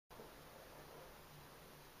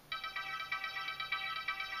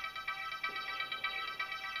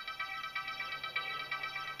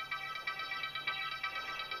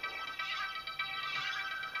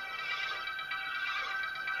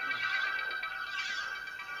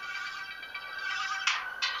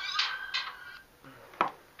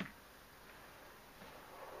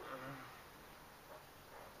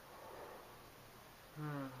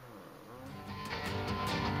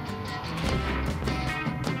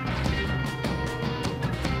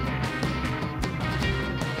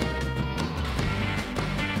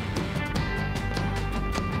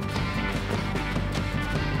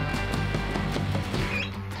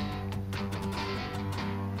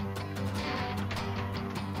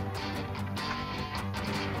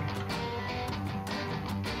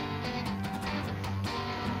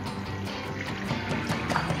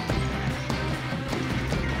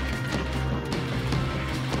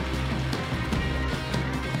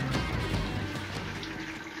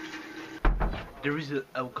There is an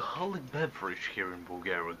alcoholic beverage here in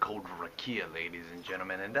Bulgaria called rakia, ladies and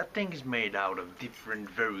gentlemen, and that thing is made out of different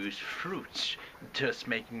various fruits, thus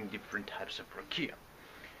making different types of rakia.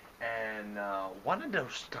 And one of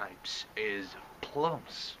those types is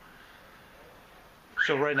plums.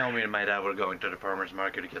 So right now me and my dad were going to the farmer's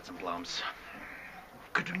market to get some plums.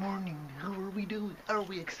 Good morning, how are we doing? Are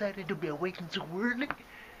we excited to be awakened so early?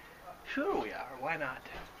 Sure we are, why not?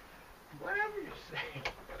 Whatever you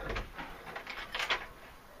say.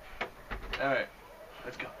 Alright,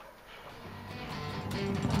 let's go.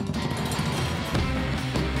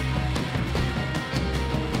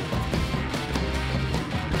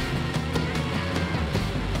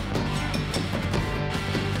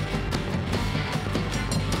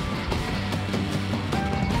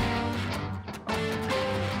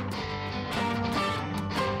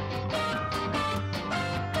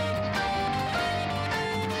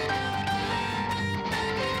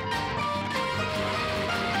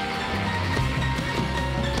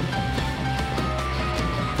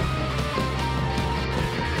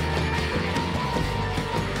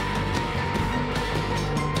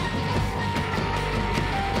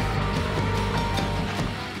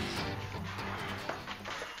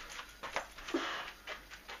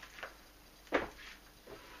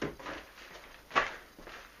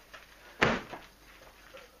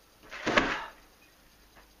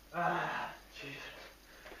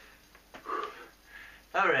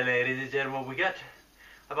 Alright, ladies and gentlemen, we got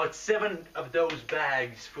about 7 of those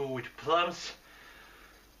bags full with plums.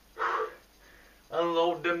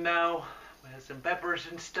 Unload them now. We have some peppers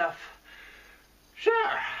and stuff.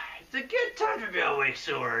 Sure, it's a good time to be awake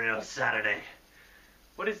so early on Saturday.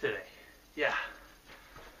 What is today? Yeah.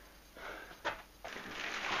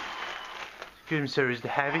 Excuse me, sir, is the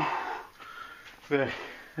heavy? Very.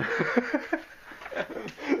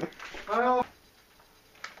 Well.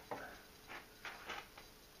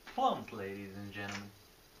 Plums, ladies and gentlemen.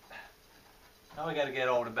 Now we gotta get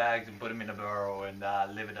all the bags and put them in a barrel and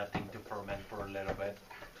leave that thing to ferment for a little bit.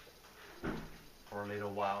 For a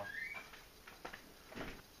little while.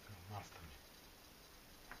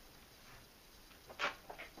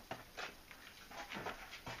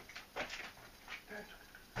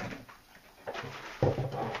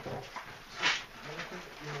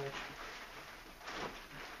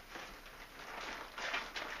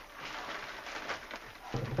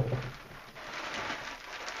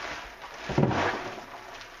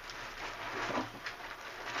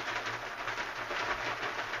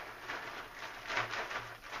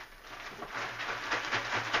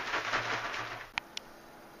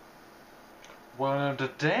 Well,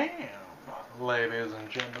 damn, ladies and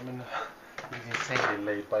gentlemen. It's insanely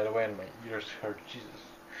late, by the way, and my ears hurt. Jesus,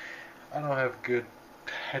 I don't have good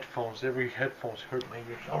headphones. Every headphones hurt my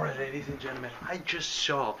ears. Alright, ladies and gentlemen, I just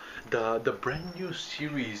saw the brand new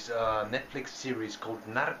series, Netflix series called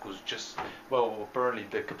Narcos. Just, well, apparently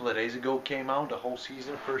a couple of days ago came out. The whole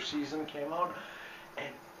season, first season came out,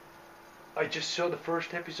 and I just saw the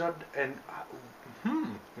first episode, and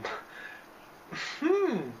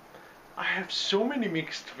I have so many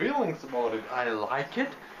mixed feelings about it. I like it.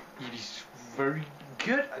 It is very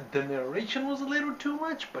good. The narration was a little too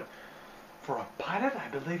much, but for a pilot, I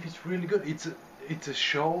believe it's really good. It's a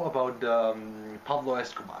show about Pablo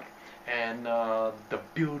Escobar and the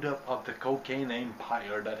build-up of the cocaine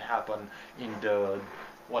empire that happened in the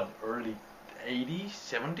early 80s,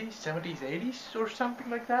 70s, 80s or something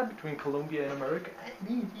like that, between Colombia and America. I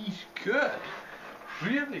mean, it's good,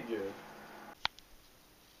 really good.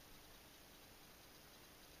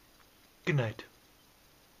 Good night.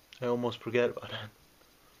 I almost forgot about that.